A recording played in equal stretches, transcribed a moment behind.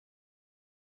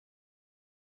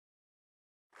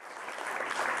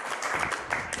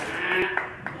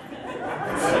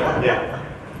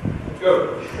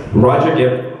Rodger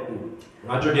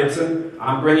Gibson.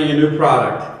 I'm bringing a new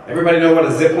product. Everybody know what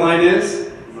a zip line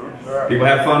is? Sure. People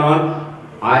have fun on?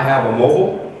 I have a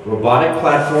mobile robotic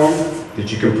platform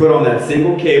that you can put on that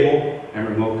single cable and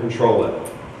remote control it.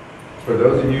 For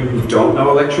those of you who don't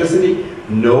know electricity,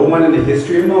 no one in the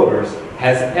history of motors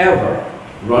has ever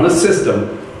run a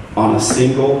system on a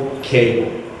single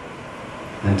cable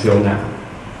until now.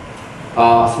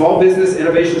 Small Business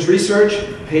Innovations Research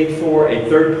paid for a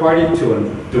third party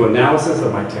to do analysis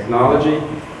of my technology,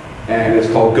 and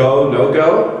it's called Go, No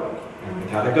Go, and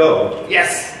we gotta go.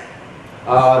 Yes!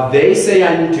 They say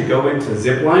I need to go into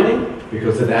ziplining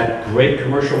because of that great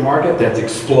commercial market that's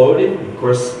exploding. Of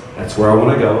course, that's where I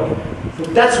want to go. So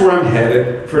that's where I'm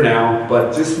headed for now,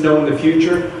 but just know in the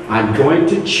future, I'm going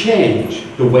to change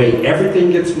the way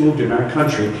everything gets moved in our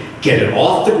country, get it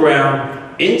off the ground,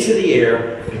 into the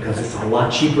air, because it's a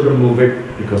lot cheaper to move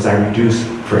it because I reduce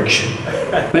friction.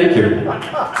 Thank you.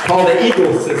 It's called the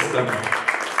Eagle system.